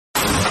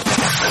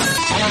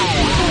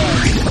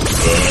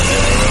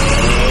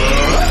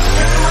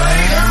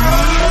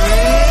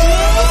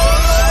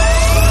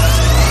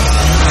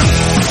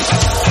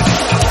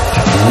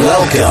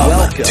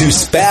Welcome to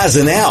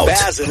Spazzing Out,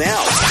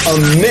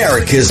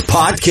 America's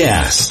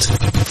podcast.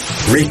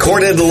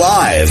 Recorded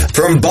live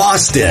from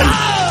Boston,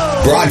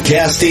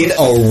 broadcasting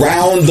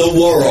around the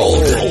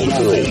world,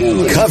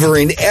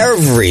 covering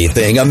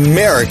everything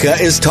America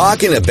is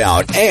talking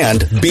about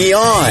and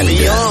beyond.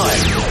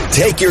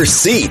 Take your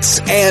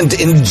seats and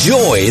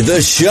enjoy the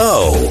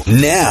show.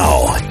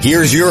 Now,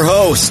 here's your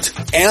host,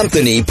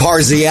 Anthony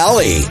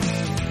Parziale.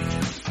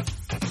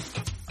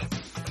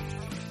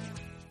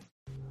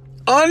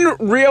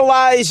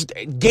 Unrealized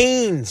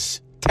gains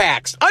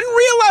tax.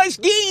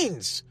 Unrealized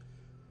gains.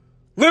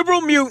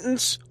 Liberal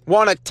mutants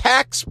want to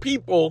tax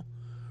people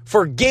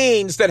for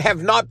gains that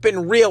have not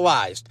been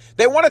realized.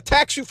 They want to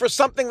tax you for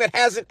something that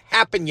hasn't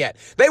happened yet.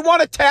 They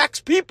want to tax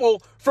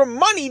people for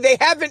money they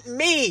haven't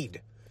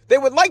made. They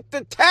would like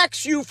to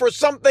tax you for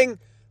something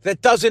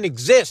that doesn't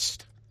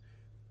exist.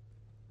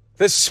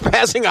 This is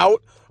Spazzing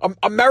Out,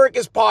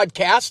 America's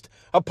podcast,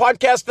 a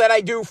podcast that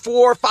I do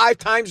 4 or 5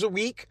 times a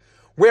week,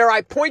 where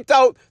I point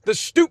out the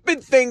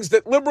stupid things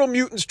that liberal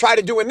mutants try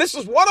to do, and this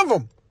is one of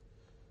them.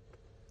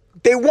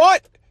 They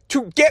want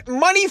to get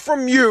money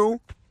from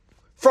you,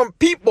 from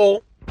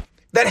people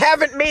that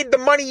haven't made the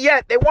money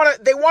yet. They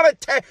want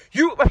to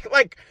you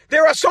like.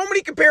 There are so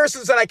many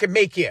comparisons that I can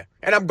make here,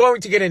 and I'm going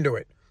to get into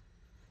it.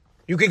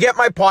 You can get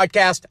my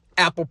podcast,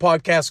 Apple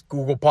Podcasts,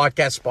 Google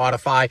Podcasts,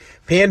 Spotify,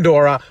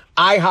 Pandora,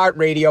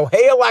 iHeartRadio.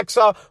 Hey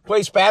Alexa,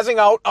 play Spazzing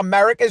Out,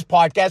 America's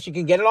podcast. You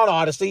can get it on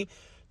Odyssey.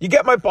 You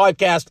get my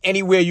podcast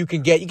anywhere you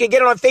can get. You can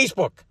get it on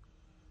Facebook.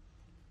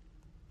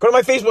 Go to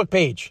my Facebook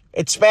page.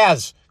 It's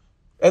Spaz.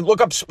 And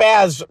look up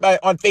Spaz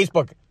on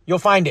Facebook. You'll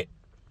find it.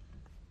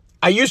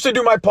 I used to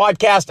do my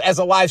podcast as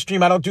a live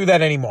stream. I don't do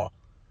that anymore.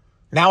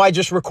 Now I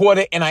just record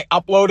it and I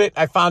upload it.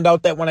 I found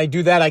out that when I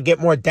do that, I get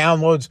more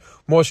downloads,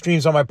 more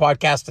streams on my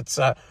podcast. It's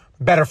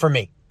better for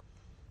me.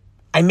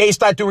 I may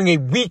start doing a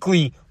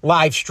weekly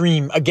live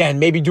stream again.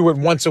 Maybe do it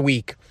once a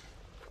week.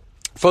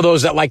 For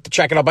those that like to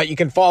check it out, but you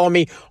can follow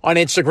me on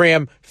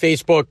Instagram,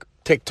 Facebook,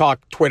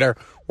 TikTok, Twitter,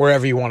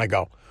 wherever you want to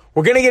go.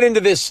 We're going to get into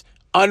this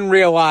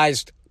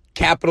unrealized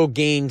capital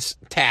gains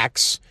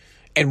tax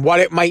and what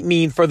it might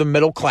mean for the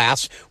middle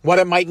class, what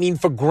it might mean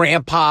for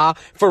grandpa,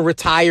 for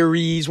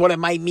retirees, what it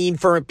might mean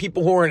for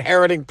people who are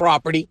inheriting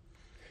property,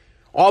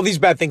 all these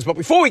bad things. But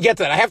before we get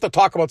to that, I have to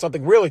talk about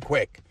something really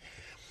quick.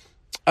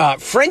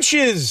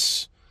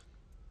 French's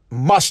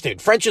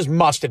mustard.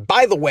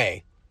 By the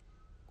way,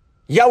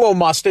 yellow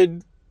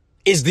mustard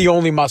is the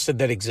only mustard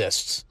that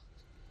exists.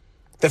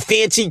 The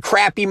fancy,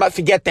 crappy mustard,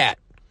 forget that.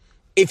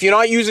 If you're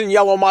not using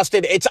yellow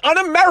mustard, it's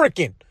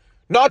un-American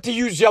not to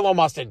use yellow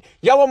mustard.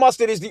 Yellow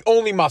mustard is the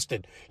only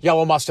mustard.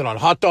 Yellow mustard on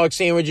hot dog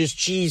sandwiches,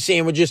 cheese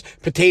sandwiches,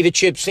 potato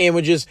chip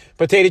sandwiches,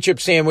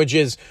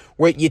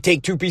 where you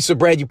take 2 pieces of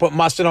bread, you put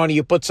mustard on it,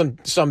 you put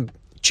some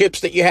chips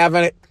that you have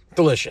in it.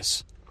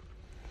 Delicious.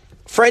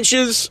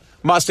 French's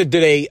Mustard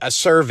did a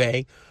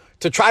survey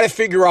to try to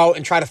figure out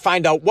and try to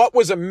find out what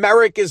was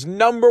America's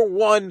number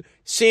one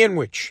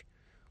sandwich.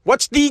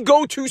 What's the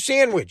go-to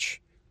sandwich?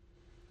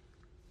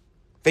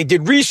 They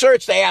did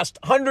research. They asked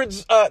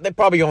hundreds. They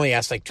probably only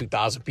asked like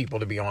 2,000 people,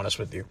 to be honest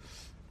with you.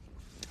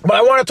 But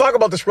I want to talk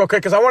about this real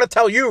quick because I want to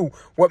tell you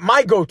what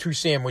my go-to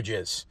sandwich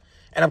is.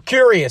 And I'm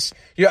curious.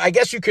 I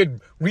guess you could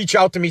reach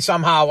out to me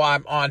somehow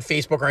on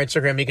Facebook or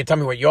Instagram. You can tell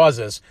me what yours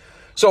is.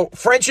 So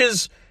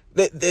French's,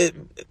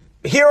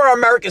 here are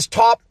America's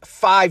top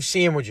 5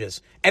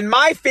 sandwiches. And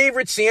my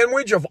favorite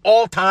sandwich of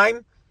all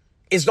time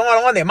is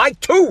not on there. My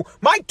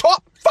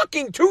top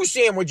fucking 2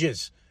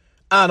 sandwiches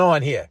aren't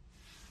on here.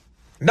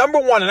 Number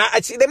 1, and I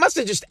see they must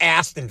have just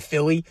asked in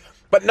Philly,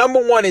 but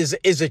number 1 is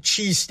a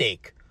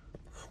cheesesteak.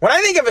 When I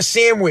think of a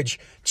sandwich,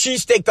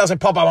 cheesesteak doesn't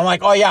pop up. I'm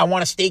like, oh yeah, I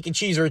want a steak and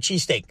cheese or a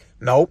cheesesteak.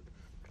 Nope.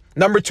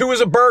 Number 2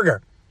 is a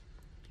burger.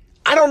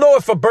 I don't know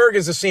if a burger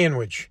is a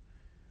sandwich.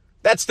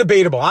 That's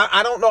debatable.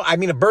 I don't know. I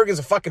mean, a burger is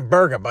a fucking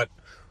burger, but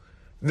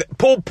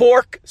pulled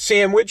pork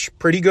sandwich,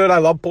 pretty good. I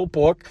love pulled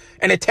pork.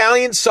 An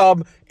Italian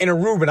sub and a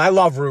Reuben. I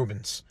love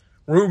Reubens.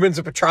 Reubens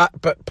and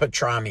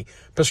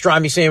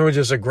pastrami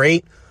sandwiches are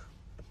great.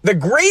 The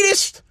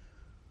greatest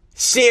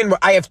sandwich,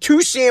 I have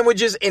 2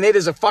 sandwiches and it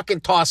is a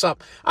fucking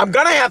toss-up. I'm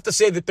going to have to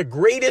say that the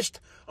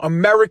greatest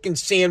American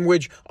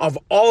sandwich of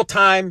all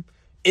time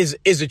is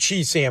a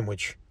cheese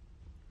sandwich.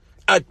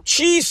 A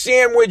cheese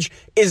sandwich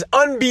is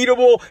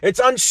unbeatable. It's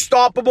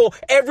unstoppable.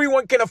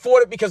 Everyone can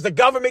afford it because the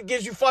government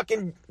gives you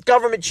fucking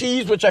government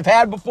cheese, which I've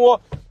had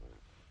before.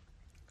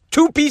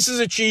 2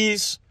 pieces of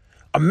cheese,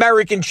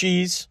 American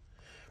cheese.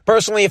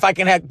 Personally, if I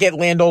can get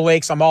Land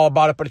O'Lakes, I'm all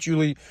about it, but it's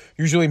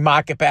usually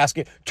Market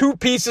Basket. 2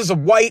 pieces of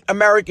white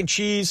American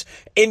cheese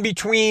in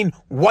between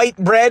white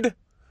bread.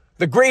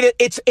 The greatest,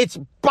 it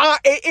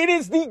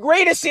is the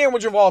greatest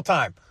sandwich of all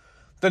time.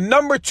 The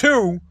number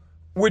 2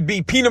 would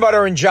be peanut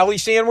butter and jelly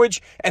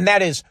sandwich, and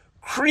that is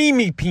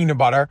creamy peanut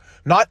butter,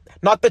 not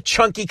the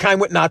chunky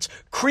kind with nuts.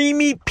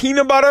 Creamy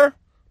peanut butter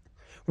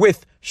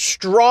with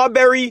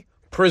strawberry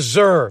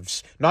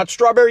preserves. Not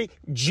strawberry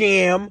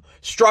jam,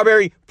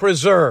 strawberry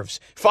preserves.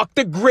 Fuck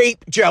the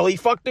grape jelly.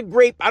 Fuck the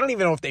grape. I don't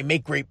even know if they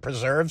make grape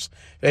preserves.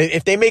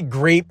 If they make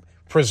grape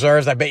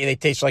preserves, I bet you they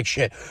taste like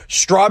shit.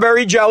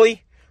 Strawberry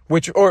jelly,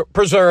 or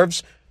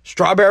preserves,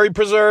 strawberry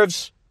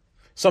preserves,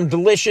 some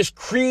delicious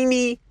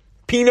creamy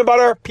peanut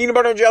butter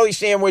and jelly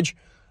sandwich.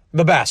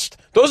 The best.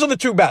 Those are the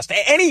two best.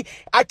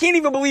 I can't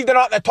even believe they're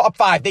not in the top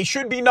 5. They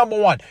should be number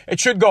 1.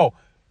 It should go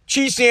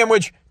cheese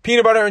sandwich,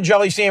 peanut butter and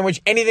jelly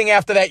sandwich. Anything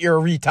after that, you're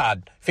a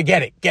retard.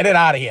 Forget it. Get it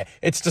out of here.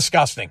 It's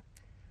disgusting.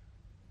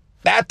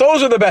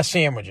 Those are the best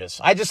sandwiches.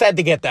 I just had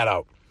to get that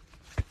out.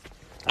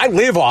 I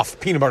live off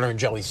peanut butter and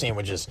jelly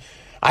sandwiches.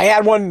 I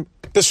had one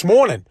this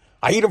morning.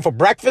 I eat them for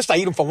breakfast. I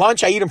eat them for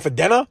lunch. I eat them for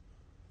dinner.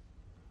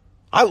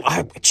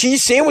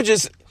 Cheese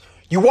sandwiches.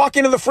 You walk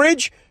into the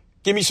fridge,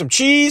 give me some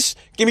cheese,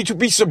 give me 2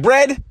 pieces of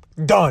bread,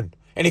 done.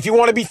 And if you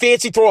want to be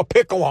fancy, throw a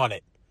pickle on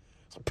it.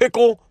 A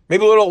pickle,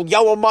 maybe a little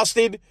yellow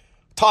mustard,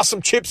 toss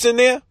some chips in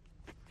there.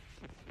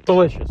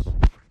 Delicious.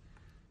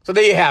 So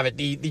there you have it.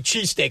 The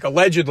cheesesteak,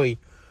 allegedly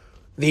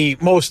the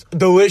most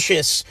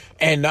delicious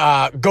and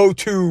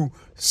go-to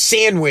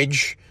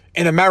sandwich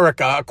in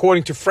America,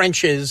 according to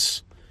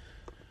French's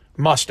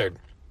Mustard.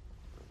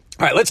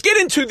 All right, let's get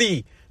into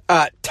the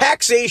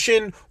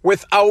taxation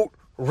without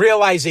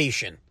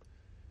realization.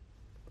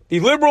 The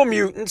liberal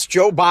mutants,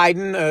 Joe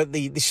Biden,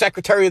 the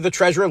Secretary of the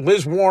Treasury,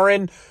 Liz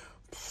Warren,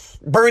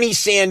 Bernie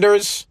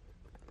Sanders,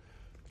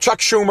 Chuck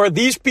Schumer,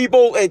 these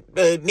people,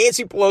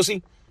 Nancy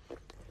Pelosi,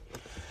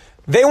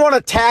 they want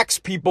to tax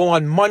people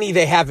on money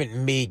they haven't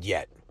made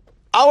yet.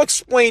 I'll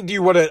explain to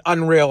you what an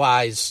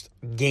unrealized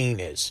gain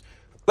is.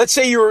 Let's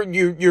say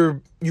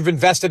you've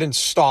invested in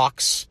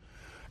stocks.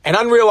 An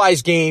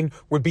unrealized gain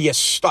would be a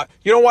stock.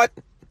 You know what?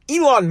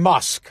 Elon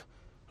Musk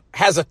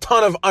has a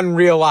ton of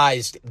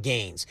unrealized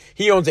gains.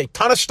 He owns a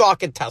ton of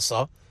stock in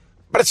Tesla,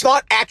 but it's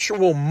not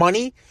actual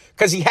money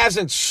because he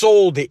hasn't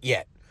sold it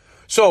yet.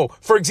 So,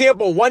 for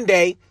example, one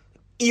day,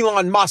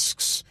 Elon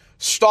Musk's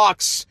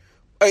stocks,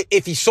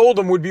 if he sold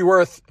them, would be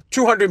worth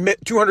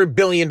 $200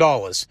 billion.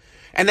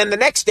 And then the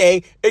next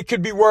day, it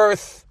could be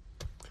worth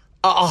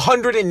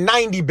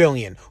 $190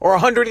 billion or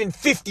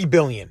 $150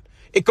 billion.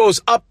 It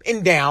goes up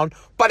and down,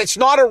 but it's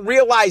not a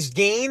realized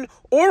gain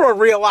or a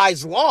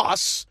realized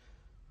loss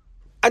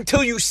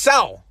until you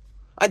sell.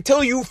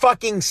 Until you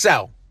fucking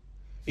sell.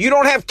 You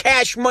don't have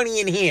cash money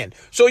in hand.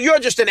 So you're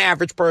just an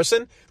average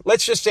person.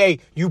 Let's just say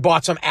you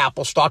bought some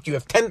Apple stock. You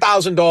have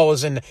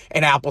 $10,000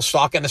 in Apple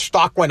stock and the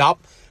stock went up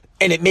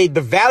and it made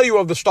the value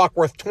of the stock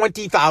worth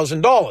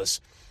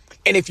 $20,000.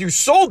 And if you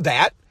sold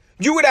that,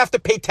 you would have to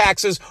pay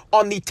taxes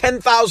on the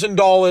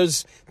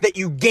 $10,000 that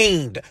you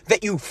gained,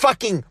 that you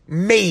fucking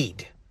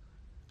made.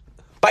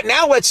 But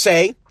now let's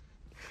say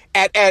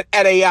at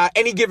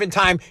any given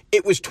time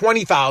it was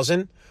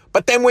 $20,000,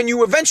 but then when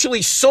you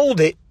eventually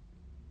sold it,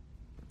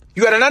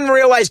 you had an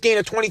unrealized gain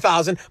of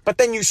 $20,000, but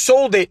then you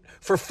sold it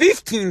for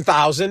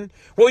 $15,000.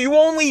 Well, you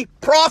only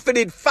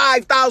profited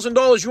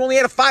 $5,000. You only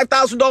had a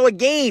 $5,000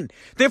 gain.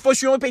 Therefore,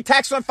 you only pay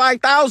tax on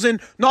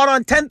 $5,000, not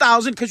on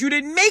 $10,000, because you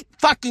didn't make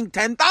fucking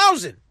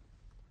 $10,000.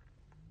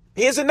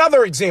 Here's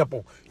another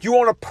example. You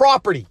own a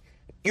property.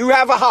 You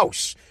have a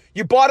house.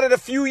 You bought it a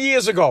few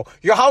years ago.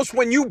 Your house,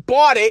 when you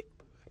bought it,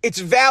 its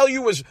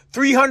value was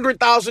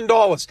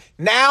 $300,000.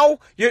 Now,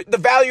 the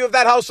value of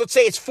that house, let's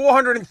say it's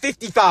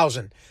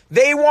 $450,000.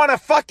 They want to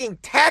fucking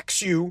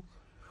tax you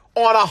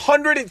on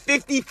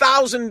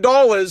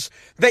 $150,000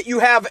 that you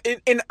have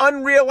in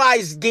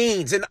unrealized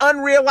gains,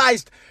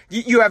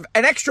 you have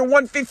an extra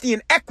 $150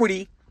 in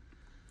equity,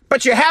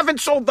 but you haven't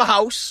sold the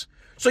house,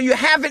 so you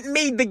haven't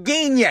made the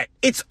gain yet.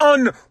 It's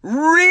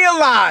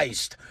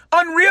unrealized.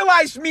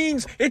 Unrealized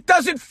means it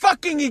doesn't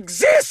fucking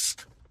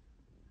exist.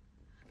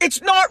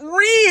 It's not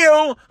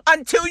real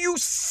until you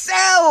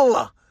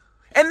sell.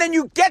 And then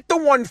you get the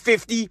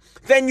 $150,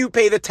 then you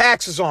pay the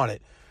taxes on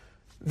it.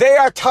 They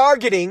are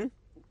targeting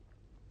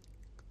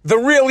the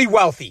really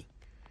wealthy.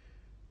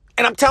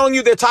 And I'm telling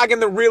you, they're targeting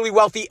the really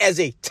wealthy as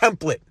a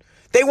template.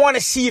 They want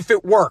to see if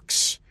it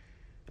works.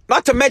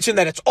 Not to mention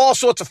that it's all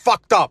sorts of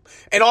fucked up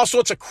and all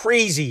sorts of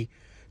crazy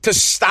to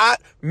start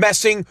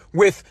messing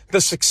with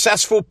the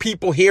successful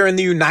people here in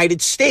the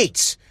United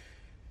States.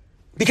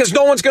 Because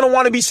no one's going to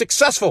want to be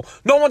successful.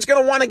 No one's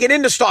going to want to get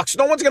into stocks.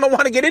 No one's going to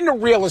want to get into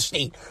real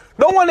estate.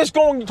 No one is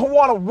going to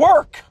want to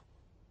work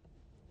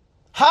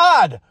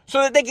hard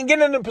so that they can get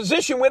in a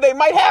position where they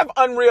might have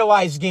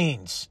unrealized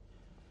gains.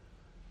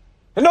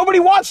 And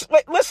nobody wants,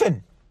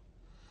 listen,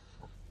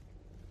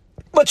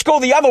 let's go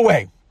the other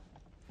way.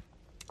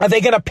 Are they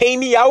going to pay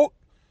me out?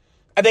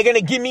 Are they going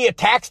to give me a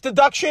tax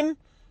deduction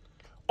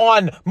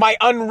on my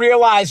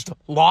unrealized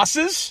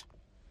losses?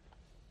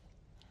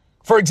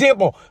 For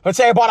example, let's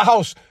say I bought a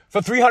house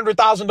for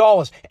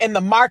 $300,000 and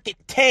the market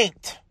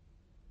tanked.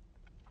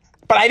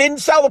 But I didn't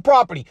sell the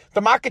property.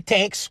 The market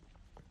tanks.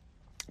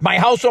 My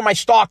house or my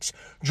stocks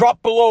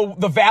drop below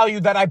the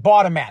value that I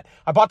bought them at.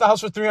 I bought the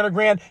house for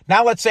 $300,000.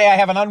 Now let's say I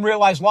have an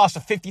unrealized loss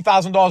of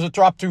 $50,000. It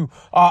dropped to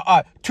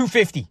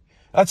 $250,000.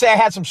 Let's say I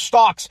had some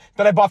stocks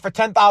that I bought for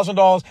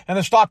 $10,000 and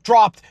the stock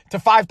dropped to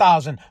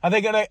 $5,000. Are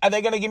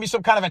they gonna give me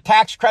some kind of a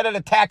tax credit,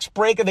 a tax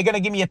break? Are they gonna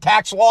give me a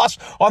tax loss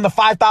on the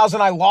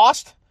 $5,000 I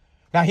lost?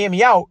 Now hear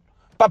me out.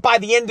 But by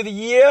the end of the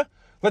year,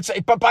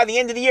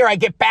 I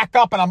get back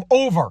up and I'm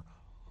over.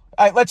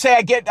 Let's say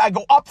I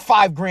go up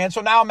 $5,000,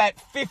 so now I'm at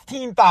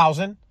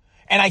 $15,000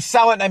 and I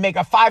sell it and I make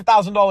a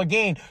 $5,000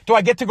 gain. Do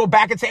I get to go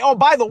back and say, oh,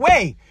 by the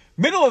way,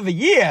 middle of the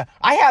year,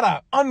 I had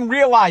an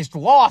unrealized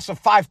loss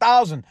of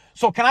 $5,000.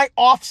 So can I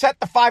offset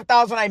the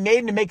 $5,000 I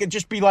made and make it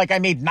just be like I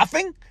made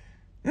nothing?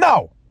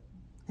 No,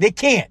 they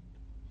can't.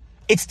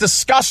 It's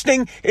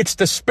disgusting. It's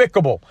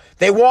despicable.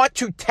 They want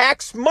to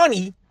tax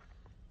money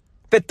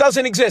that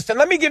doesn't exist. And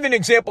let me give you an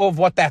example of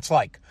what that's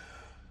like.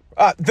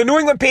 The New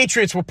England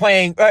Patriots were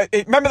playing.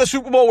 Remember the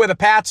Super Bowl where the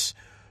Pats?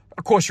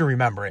 Of course you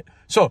remember it.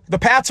 So the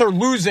Pats are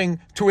losing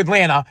to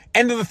Atlanta,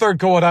 end of the third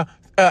quarter,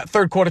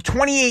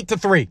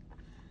 28-3.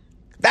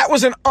 That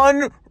was an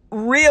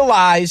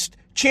unrealized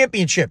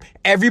championship.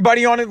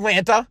 Everybody on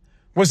Atlanta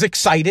was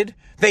excited.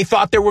 They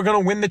thought they were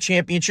going to win the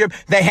championship.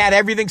 They had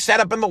everything set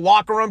up in the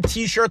locker room,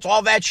 T-shirts,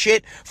 all that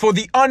shit for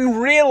the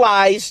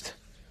unrealized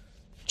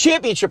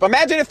championship.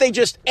 Imagine if they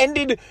just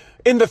ended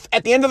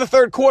at the end of the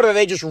third quarter,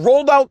 they just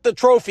rolled out the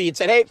trophy and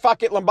said, hey,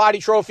 fuck it, Lombardi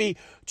Trophy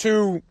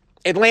to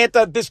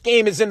Atlanta. This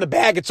game is in the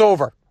bag. It's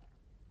over.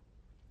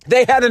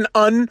 They had an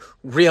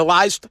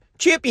unrealized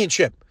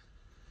championship.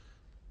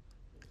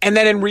 And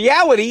then in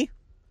reality,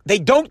 they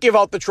don't give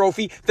out the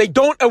trophy. They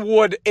don't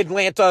award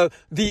Atlanta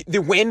the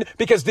win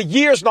because the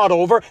year's not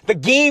over. The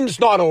game's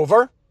not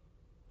over.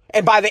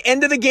 And by the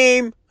end of the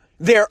game,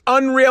 their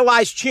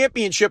unrealized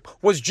championship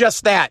was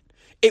just that.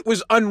 It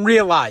was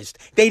unrealized.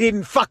 They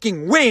didn't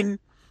fucking win.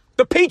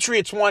 The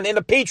Patriots won and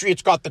the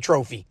Patriots got the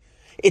trophy.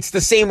 It's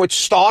the same with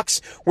stocks,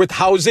 with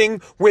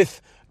housing,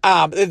 with,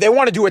 they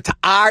want to do it to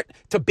art,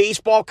 to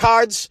baseball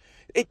cards.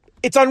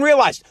 It's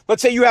unrealized.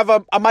 Let's say you have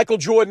a Michael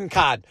Jordan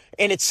card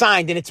and it's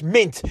signed and it's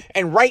mint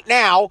and right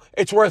now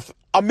it's worth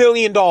 $1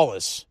 million.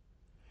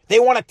 They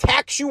want to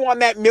tax you on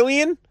that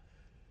million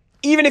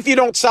even if you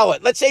don't sell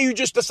it. Let's say you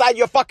just decide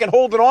you're fucking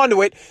holding on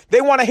to it.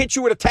 They want to hit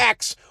you with a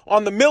tax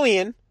on the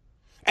million.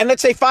 And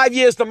let's say 5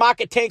 years the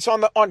market tanks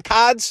on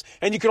cards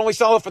and you can only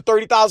sell it for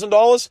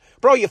 $30,000.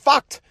 Bro, you're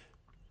fucked.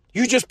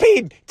 You just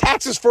paid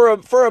taxes for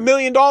 $1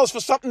 million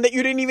for something that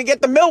you didn't even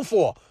get the mill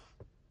for.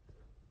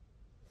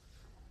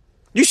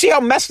 You see how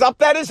messed up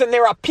that is? And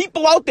there are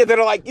people out there that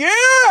are like,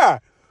 yeah,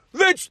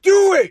 let's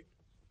do it.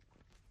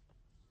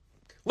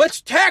 Let's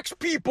tax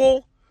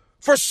people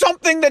for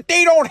something that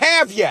they don't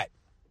have yet.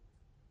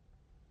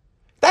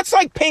 That's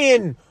like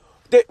paying,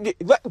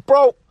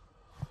 bro,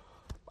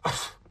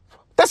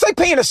 that's like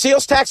paying a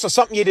sales tax for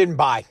something you didn't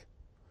buy.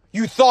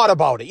 You thought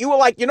about it. You were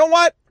like, you know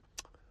what?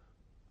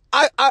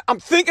 I'm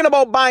thinking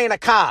about buying a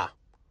car.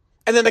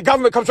 And then the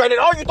government comes right in,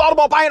 oh, you thought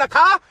about buying a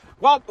car?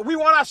 Well, we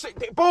want our,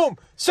 boom,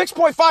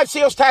 6.5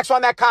 sales tax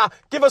on that car.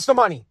 Give us the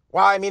money.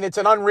 Well, I mean, it's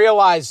an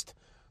unrealized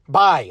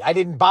buy. I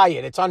didn't buy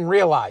it. It's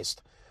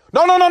unrealized.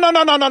 No.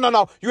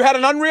 You had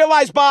an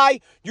unrealized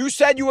buy. You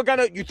said you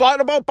thought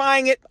about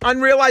buying it.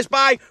 Unrealized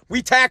buy.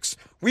 We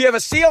have a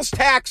sales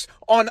tax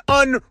on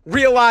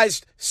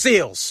unrealized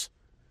sales.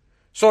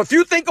 So if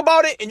you think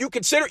about it and you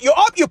consider,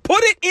 you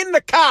put it in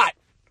the cart.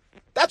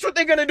 That's what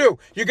they're going to do.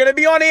 You're going to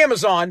be on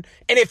Amazon.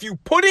 And if you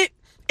put it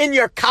in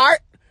your cart,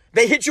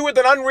 they hit you with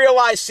an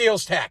unrealized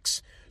sales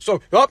tax. So,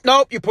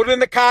 nope, you put it in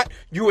the cart.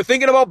 You were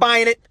thinking about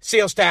buying it.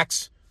 Sales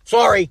tax.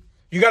 Sorry,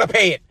 you got to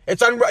pay it.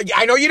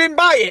 I know you didn't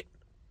buy it.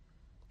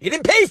 You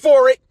didn't pay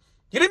for it.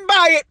 You didn't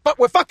buy it, but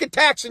we're fucking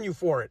taxing you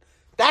for it.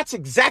 That's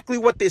exactly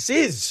what this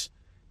is.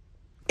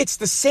 It's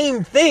the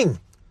same thing.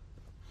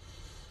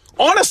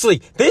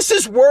 Honestly, this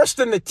is worse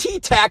than the tea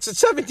tax in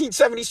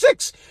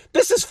 1776.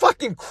 This is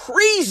fucking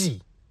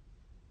crazy.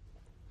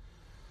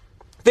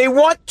 They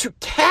want to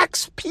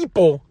tax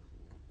people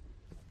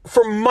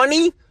for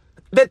money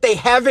that they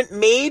haven't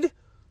made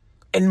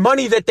and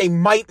money that they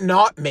might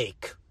not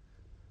make.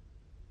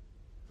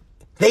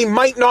 They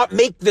might not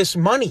make this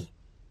money.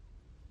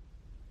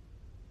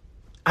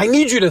 I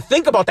need you to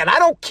think about that. I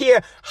don't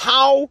care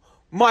how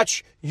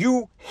much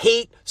you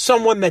hate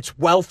someone that's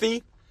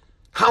wealthy,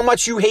 how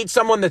much you hate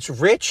someone that's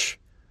rich.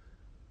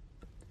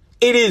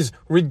 It is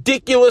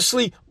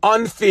ridiculously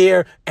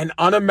unfair and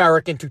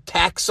un-American to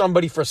tax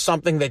somebody for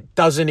something that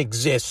doesn't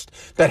exist,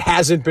 that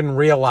hasn't been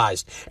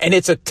realized. And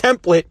it's a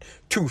template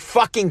to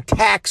fucking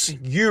tax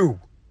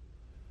you.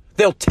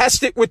 They'll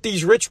test it with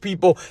these rich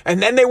people,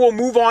 and then they will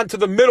move on to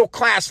the middle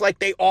class like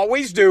they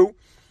always do,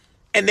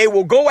 and they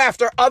will go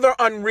after other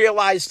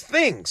unrealized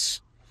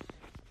things.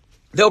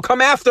 They'll come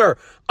after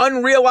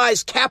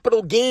unrealized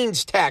capital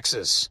gains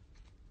taxes.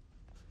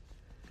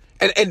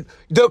 And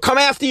they'll come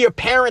after your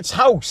parents'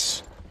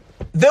 house.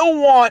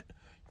 They'll want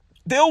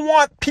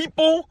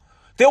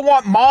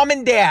mom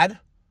and dad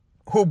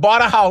who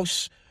bought a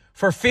house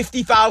for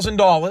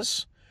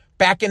 $50,000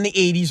 back in the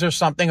 80s or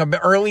something, or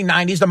early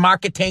 90s. The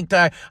market tanked,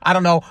 around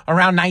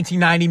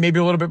 1990, maybe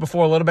a little bit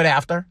before, a little bit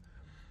after.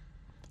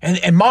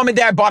 And mom and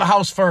dad bought a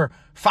house for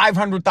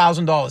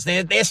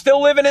 $500,000. They're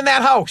still living in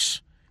that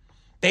house.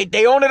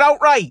 They own it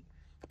outright.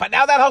 But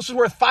now that house is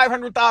worth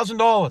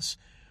 $500,000.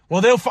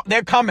 Well,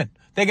 they're coming.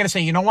 They're going to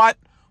say, you know what?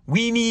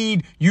 We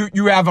need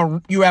you have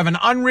an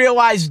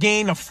unrealized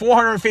gain of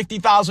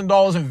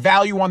 $450,000 in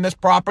value on this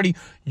property.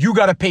 You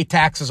got to pay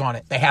taxes on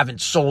it. They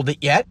haven't sold it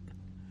yet.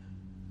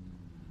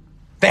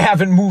 They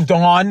haven't moved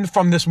on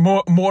from this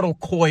mortal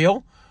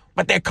coil,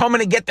 but they're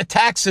coming to get the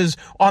taxes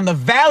on the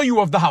value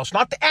of the house,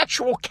 not the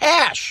actual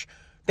cash.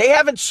 They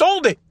haven't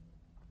sold it.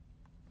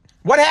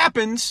 What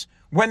happens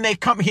when they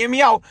come? Hear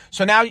me out.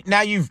 So now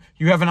you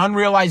have an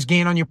unrealized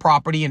gain on your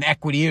property and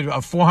equity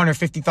of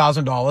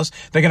 $450,000.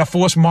 They're going to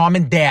force mom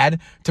and dad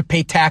to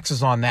pay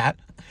taxes on that.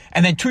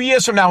 And then 2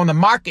 years from now, when the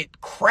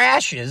market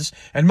crashes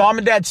and mom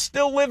and dad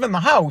still live in the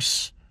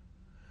house,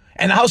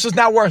 and the house is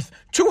now worth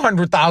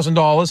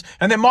 $200,000,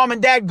 and then mom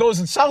and dad goes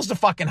and sells the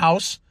fucking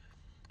house.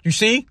 You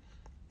see?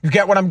 You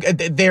get what I'm...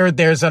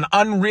 There's an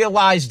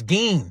unrealized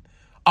gain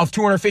of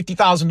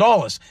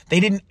 $250,000. They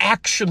didn't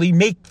actually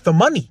make the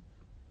money.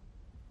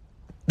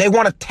 They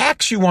want to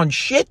tax you on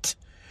shit.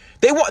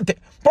 They want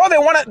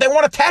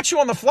to tax you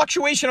on the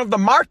fluctuation of the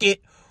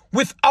market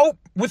without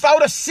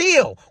a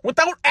seal,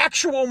 without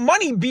actual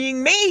money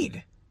being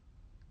made.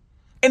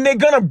 And they're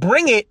going to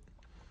bring it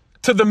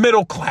to the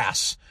middle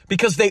class.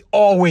 Because they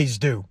always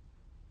do.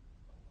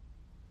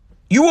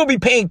 You will be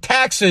paying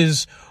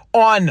taxes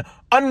on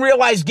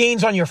unrealized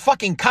gains on your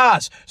fucking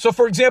cars. So,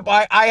 for example,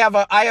 I have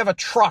a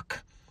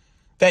truck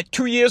that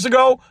 2 years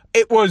ago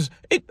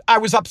I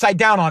was upside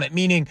down on it,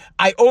 meaning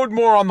I owed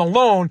more on the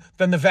loan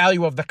than the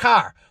value of the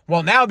car.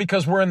 Well, now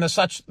because we're in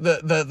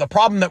the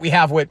problem that we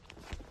have with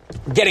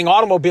getting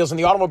automobiles and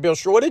the automobile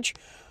shortage,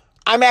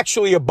 I'm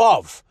actually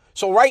above.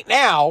 So right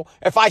now,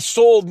 if I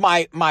sold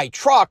my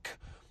truck,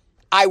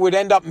 I would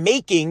end up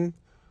making,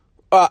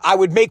 I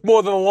would make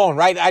more than the loan,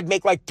 right? I'd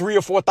make like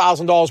 $3,000 or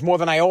 $4,000 more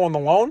than I owe on the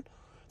loan.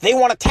 They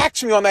want to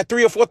tax me on that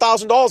 $3,000 or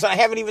 $4,000, and I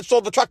haven't even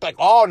sold the truck. Like,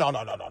 oh, no.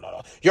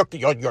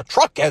 Your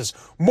truck has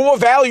more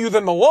value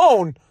than the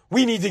loan.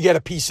 We need to get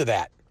a piece of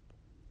that.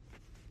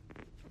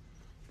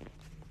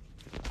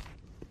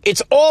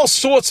 It's all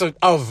sorts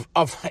of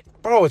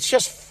bro, it's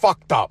just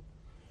fucked up.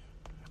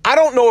 I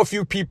don't know if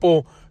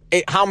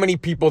how many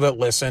people that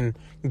listen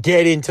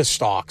get into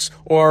stocks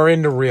or are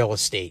into real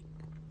estate,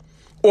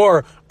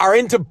 or are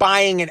into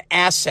buying an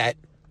asset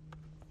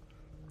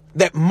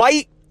that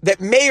may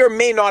or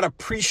may not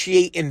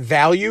appreciate in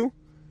value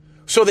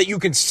so that you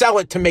can sell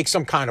it to make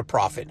some kind of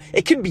profit.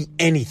 It could be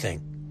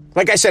anything.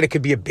 Like I said, it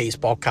could be a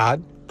baseball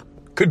card,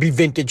 could be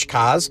vintage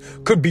cars,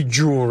 could be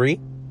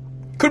jewelry,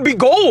 could be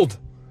gold.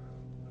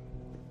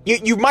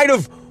 You might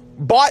have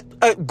bought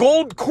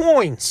gold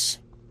coins,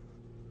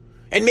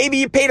 and maybe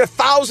you paid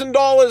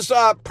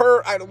 $1,000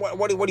 per,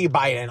 what do you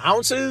buy it in?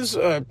 Ounces?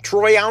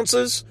 Troy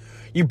ounces?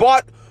 You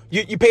paid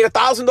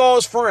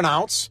 $1,000 for an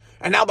ounce,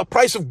 and now the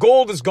price of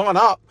gold has gone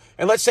up.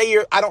 And let's say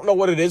I don't know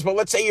what it is, but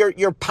let's say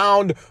your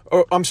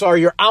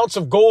ounce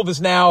of gold is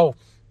now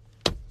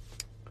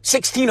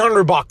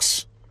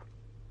 $1,600.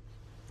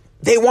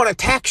 They want to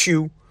tax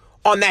you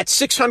on that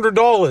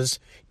 $600,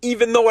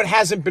 even though it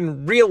hasn't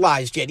been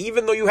realized yet,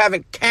 even though you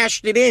haven't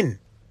cashed it in.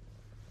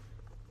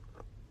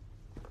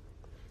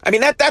 I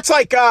mean, that's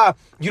like,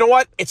 you know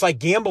what? It's like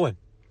gambling.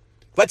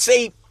 Let's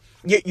say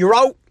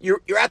you're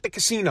at the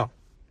casino.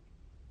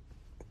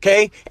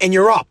 Okay? And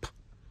you're up.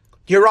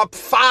 You're up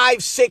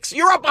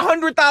you're up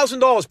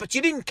 $100,000, but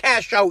you didn't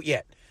cash out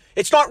yet.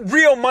 It's not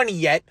real money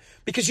yet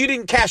because you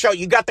didn't cash out.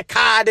 You got the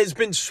card has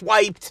been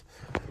swiped.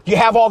 You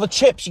have all the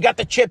chips. You got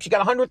the chips. You got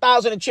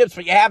 100,000 in chips,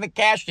 but you haven't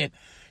cashed it.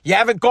 You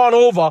haven't gone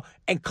over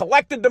and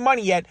collected the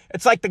money yet.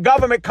 It's like the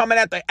government coming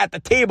at the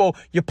table.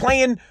 You're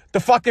playing the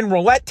fucking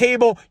roulette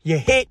table. You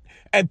hit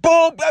and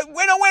boom,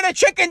 win a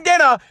chicken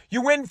dinner.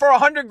 You win for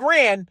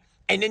 $100,000.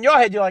 And in your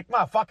head, you're like,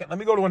 well, fuck it. Let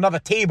me go to another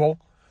table.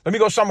 Let me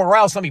go somewhere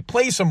else. Let me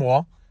play some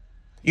more.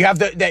 You have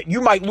that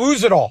you might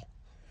lose it all.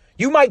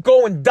 You might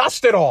go and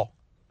dust it all.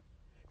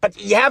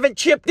 But you haven't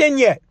chipped in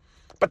yet.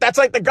 But that's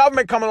like the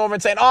government coming over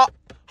and saying, oh,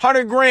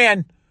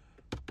 $100,000.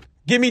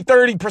 Give me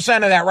 30%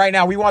 of that right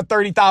now. We want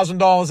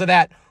 $30,000 of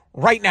that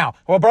right now.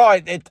 Well, bro, I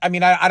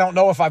don't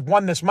know if I've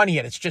won this money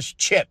yet. It's just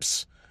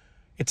chips.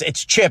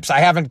 It's chips. I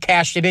haven't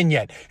cashed it in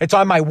yet. It's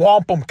on my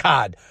wampum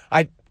card.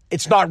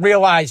 It's not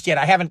realized yet.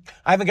 I haven't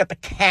got the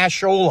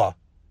cashola.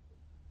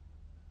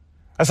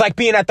 It's like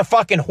being at the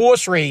fucking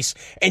horse race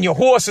and your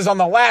horse is on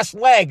the last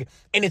leg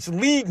and it's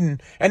leading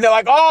and they're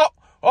like, oh,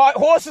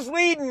 horse is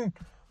leading.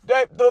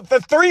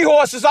 The three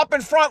horses up in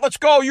front. Let's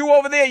go. You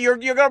over there.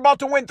 You're about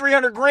to win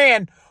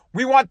 $300,000.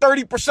 We want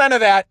 30%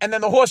 of that. And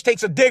then the horse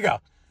takes a digger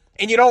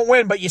and you don't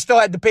win, but you still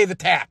had to pay the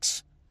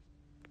tax.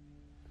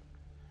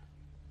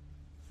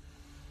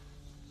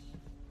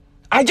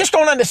 I just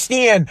don't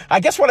understand.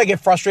 I guess what I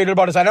get frustrated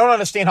about is I don't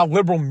understand how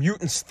liberal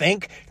mutants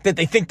think that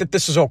they think that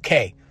this is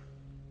okay.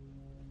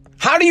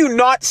 How do you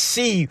not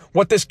see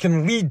what this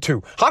can lead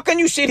to? How can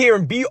you sit here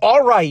and be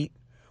all right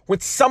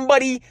with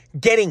somebody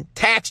getting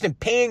taxed and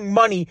paying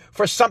money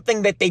for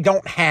something that they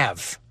don't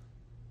have?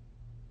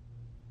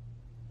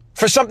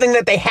 for something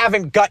that they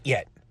haven't got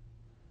yet.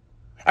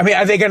 I mean,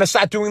 are they going to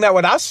start doing that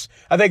with us?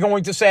 Are they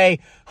going to say,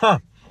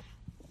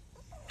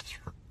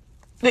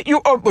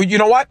 you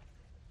know what?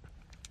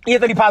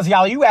 Anthony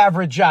Pazziali, you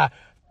average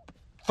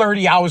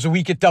 30 hours a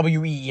week at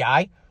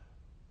WEEI.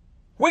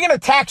 We're going to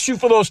tax you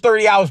for those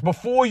 30 hours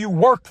before you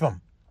work them.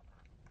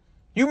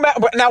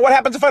 Now, what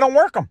happens if I don't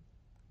work them?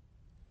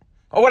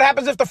 Or what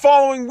happens if the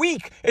following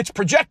week it's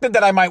projected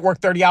that I might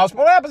work 30 hours? But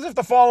what happens if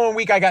the following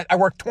week I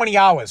work 20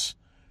 hours?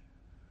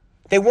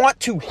 They want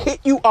to hit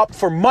you up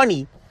for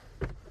money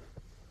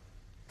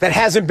that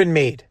hasn't been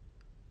made.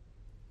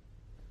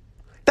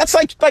 That's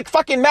like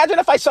fucking, imagine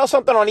if I sell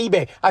something on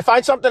eBay. I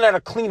find something at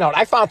a clean out.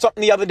 I found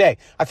something the other day.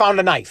 I found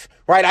a knife,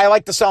 right? I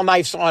like to sell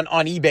knives on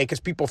eBay because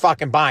people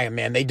fucking buy them,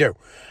 man. They do.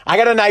 I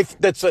got a knife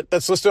that's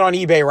listed on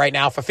eBay right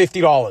now for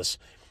 $50.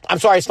 I'm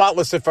sorry, it's not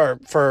listed for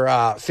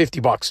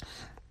 $50.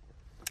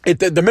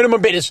 The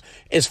minimum bid is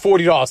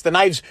 $40. The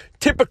knives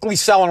typically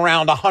sell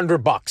around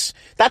 $100.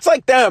 That's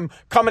like them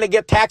coming to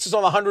get taxes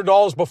on the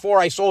 $100 before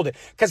I sold it.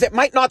 Because it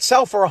might not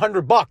sell for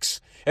 $100.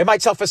 It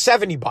might sell for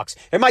 $70.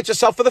 It might just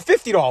sell for the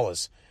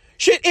 $50.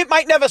 Shit, it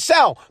might never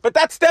sell. But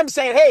that's them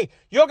saying, hey,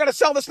 you're going to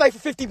sell this knife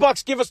for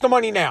 $50. Give us the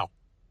money now.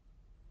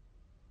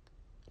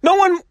 No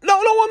one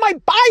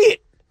might buy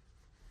it.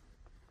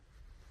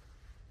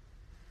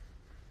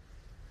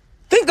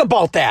 Think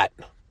about that.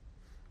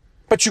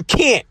 But you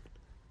can't.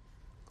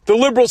 The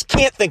liberals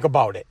can't think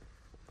about it.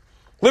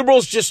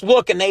 Liberals just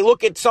look and they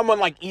look at someone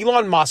like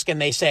Elon Musk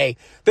and they say,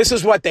 this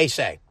is what they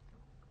say.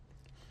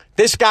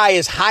 This guy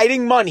is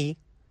hiding money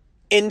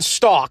in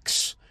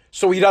stocks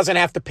so he doesn't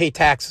have to pay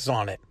taxes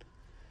on it.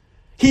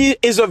 He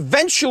is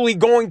eventually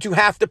going to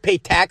have to pay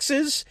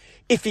taxes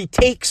if he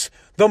takes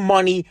the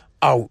money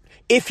out.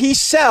 If he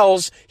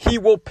sells, he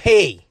will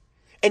pay.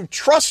 And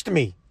trust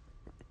me,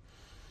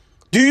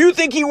 do you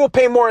think he will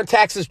pay more in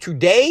taxes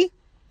today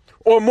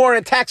or more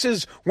in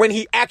taxes when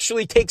he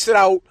actually takes it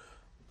out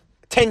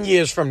 10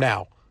 years from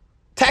now?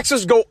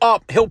 Taxes go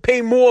up. He'll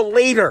pay more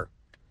later.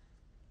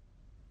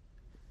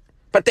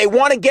 But they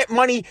want to get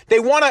money.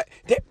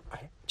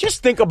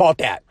 Just think about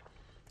that.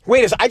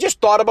 Wait a second. I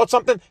just thought about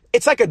something.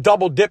 It's like a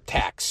double dip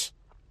tax.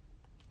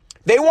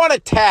 They want to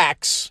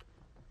tax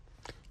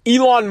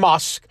Elon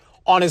Musk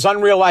on his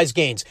unrealized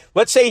gains.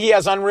 Let's say he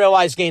has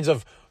unrealized gains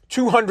of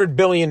 $200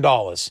 billion.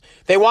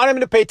 They want him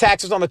to pay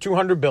taxes on the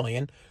 $200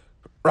 billion,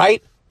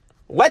 right?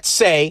 Let's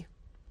say,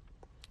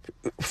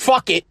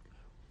 fuck it.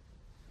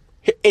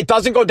 It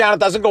doesn't go down. It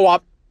doesn't go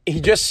up. He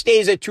just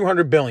stays at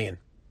 $200 billion.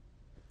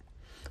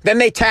 Then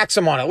they tax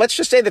him on it. Let's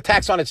just say the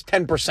tax on it's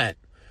 10%.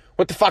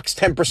 What the fuck's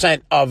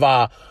 10%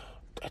 of,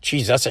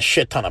 geez, that's a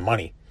shit ton of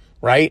money,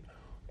 right?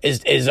 Is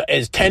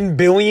 10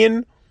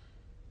 billion?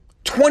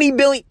 20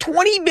 billion?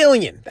 20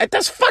 billion.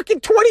 That's fucking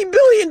 $20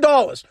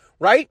 billion,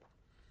 right?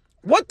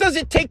 What does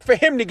it take for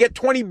him to get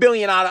 20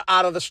 billion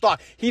out of the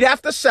stock? He'd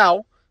have to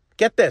sell.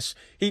 Get this.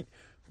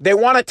 They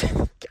want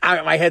to,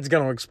 my head's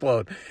going to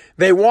explode.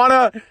 They want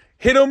to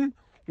hit him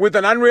with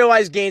an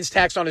unrealized gains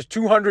tax on his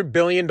 $200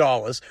 billion.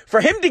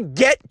 For him to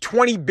get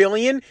 20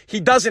 billion, he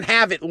doesn't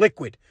have it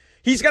liquid.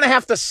 He's going to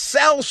have to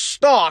sell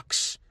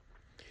stocks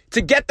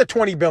to get the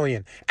 20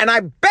 billion. And I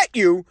bet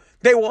you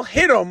they will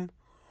hit him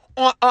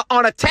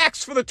on a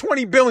tax for the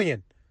 20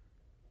 billion.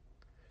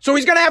 So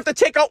he's going to have to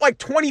take out like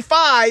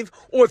 25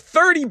 or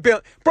 30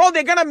 billion. Bro,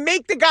 they're going to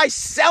make the guy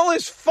sell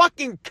his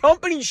fucking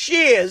company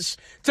shares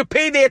to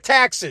pay their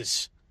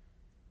taxes.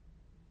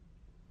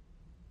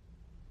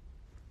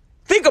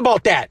 Think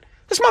about that.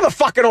 This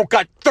motherfucker don't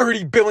got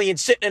 30 billion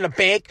sitting in a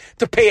bank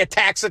to pay a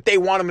tax that they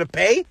want him to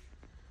pay.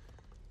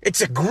 It's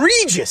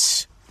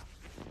egregious.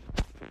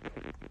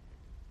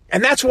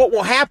 And that's what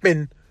will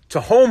happen to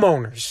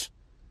homeowners.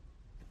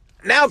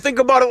 Now think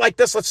about it like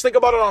this. Let's think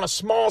about it on a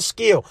small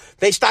scale.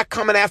 They start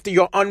coming after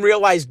your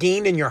unrealized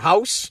gain in your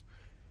house.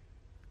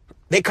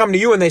 They come to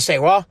you and they say,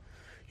 well,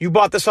 you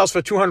bought this house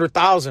for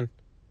 $200,000.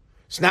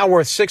 It's now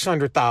worth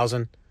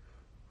 $600,000.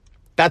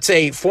 That's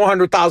a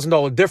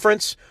 $400,000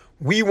 difference.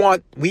 We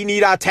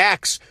need our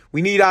tax.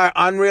 We need our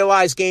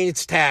unrealized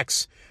gains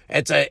tax.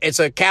 It's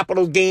a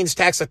capital gains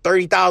tax of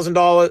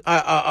 $30,000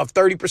 of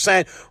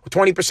 30%,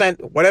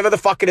 20%, whatever the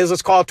fuck it is.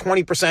 Let's call it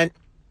 20%.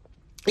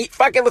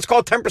 Fuck it, let's call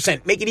it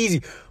 10%. Make it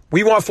easy.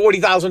 We want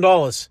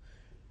 $40,000.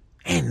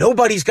 And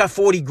nobody's got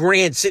 40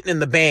 grand sitting in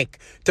the bank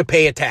to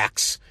pay a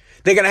tax.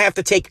 They're going to have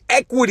to take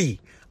equity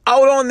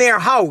out on their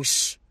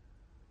house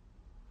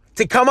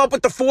to come up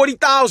with the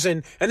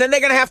 40,000, and then they're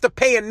going to have to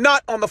pay a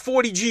nut on the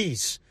 40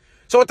 G's.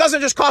 So it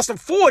doesn't just cost them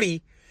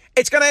 40,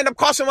 it's going to end up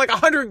costing like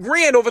 100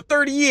 grand over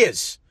 30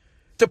 years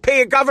to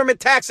pay a government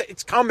tax.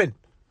 It's coming.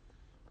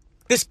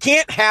 This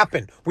can't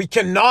happen. We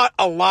cannot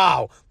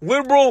allow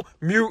liberal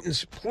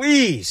mutants,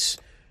 please.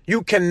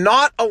 You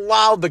cannot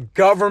allow the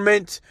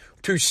government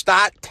to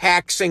start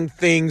taxing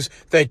things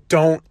that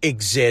don't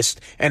exist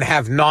and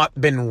have not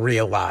been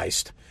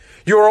realized.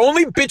 You're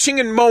only bitching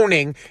and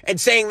moaning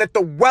and saying that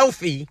the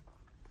wealthy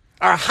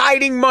are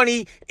hiding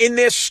money in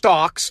their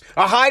stocks,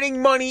 are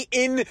hiding money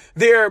in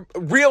their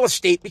real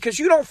estate because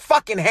you don't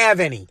fucking have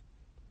any.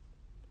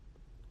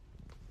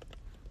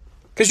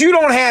 Because you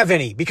don't have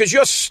any. Because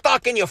you're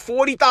stuck in your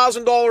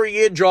 $40,000 a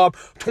year job,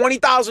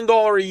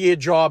 $20,000 a year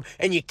job,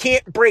 and you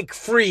can't break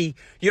free.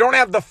 You don't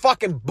have the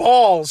fucking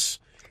balls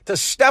to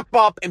step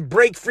up and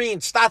break free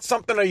and start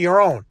something of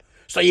your own.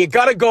 So you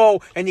got to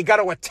go and you got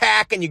to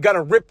attack and you got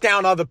to rip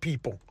down other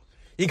people.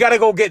 You got to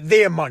go get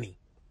their money.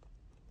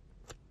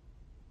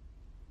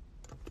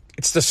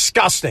 It's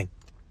disgusting.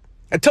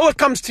 Until it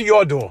comes to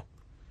your door.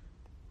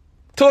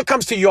 Until it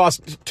comes to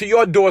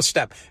your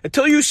doorstep.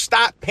 Until you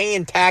start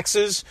paying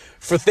taxes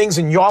for things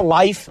in your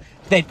life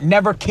that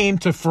never came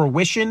to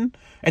fruition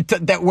and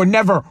that were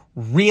never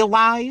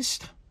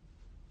realized.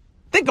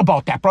 Think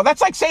about that, bro.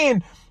 That's like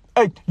saying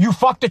you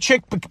fucked a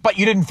chick, but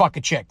you didn't fuck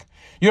a chick.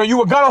 You know, you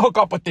were going to hook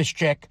up with this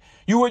chick.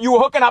 You were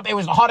hooking up. It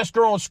was the hottest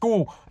girl in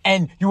school,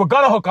 and you were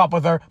going to hook up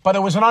with her, but it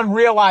was an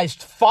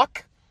unrealized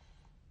fuck.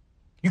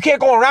 You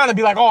can't go around and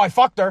be like, oh, I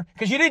fucked her,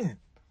 because you didn't.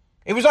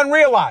 It was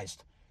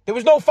unrealized. There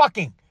was no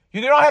fucking.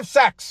 You did not have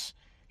sex.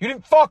 You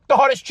didn't fuck the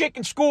hottest chick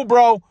in school,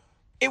 bro.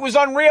 It was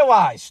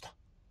unrealized.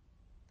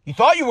 You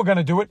thought you were going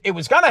to do it. It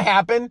was going to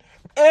happen.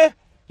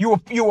 You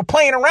were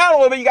playing around a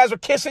little bit. You guys were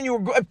kissing. You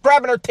were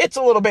grabbing her tits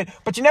a little bit,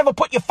 but you never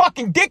put your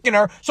fucking dick in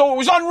her, so it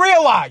was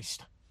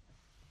unrealized.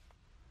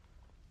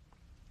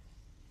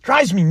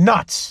 Drives me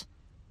nuts.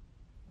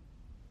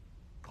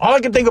 All I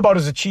can think about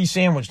is a cheese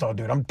sandwich, though,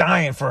 dude. I'm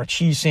dying for a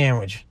cheese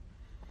sandwich.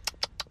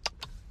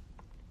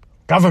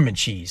 Government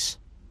cheese.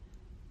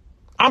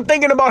 I'm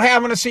thinking about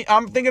having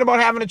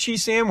a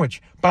cheese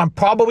sandwich, but I'm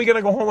probably going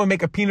to go home and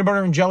make a peanut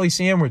butter and jelly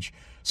sandwich.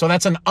 So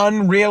that's an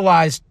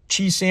unrealized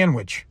cheese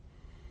sandwich.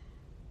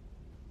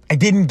 I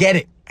didn't get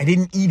it. I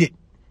didn't eat it.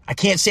 I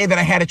can't say that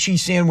I had a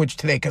cheese sandwich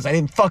today because I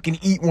didn't fucking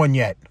eat one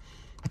yet.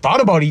 I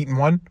thought about eating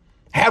one.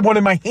 I had one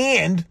in my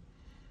hand,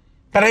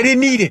 but I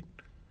didn't eat it.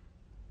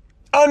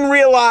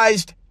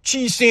 Unrealized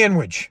cheese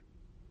sandwich.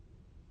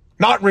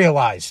 Not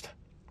realized.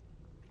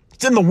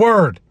 It's in the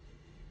word.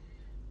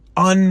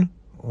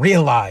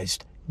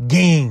 Unrealized.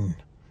 Gain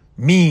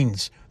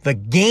means the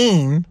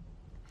gain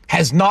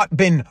has not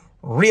been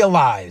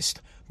realized.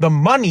 The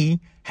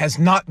money has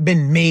not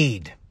been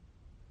made.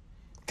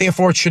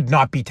 Therefore, it should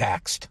not be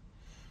taxed.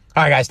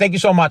 All right, guys. Thank you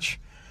so much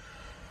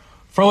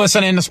for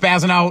listening to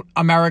Spazzing Out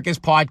America's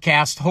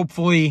podcast.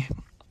 Hopefully,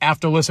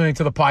 after listening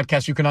to the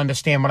podcast, you can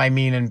understand what I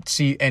mean and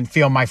see and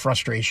feel my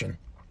frustration.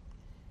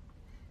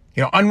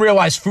 You know,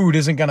 unrealized food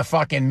isn't going to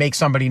fucking make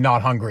somebody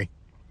not hungry.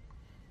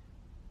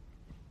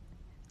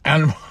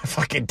 And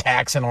fucking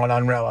taxing on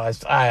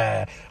unrealized.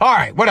 All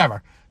right,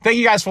 whatever. Thank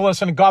you guys for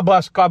listening. God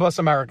bless. God bless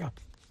America.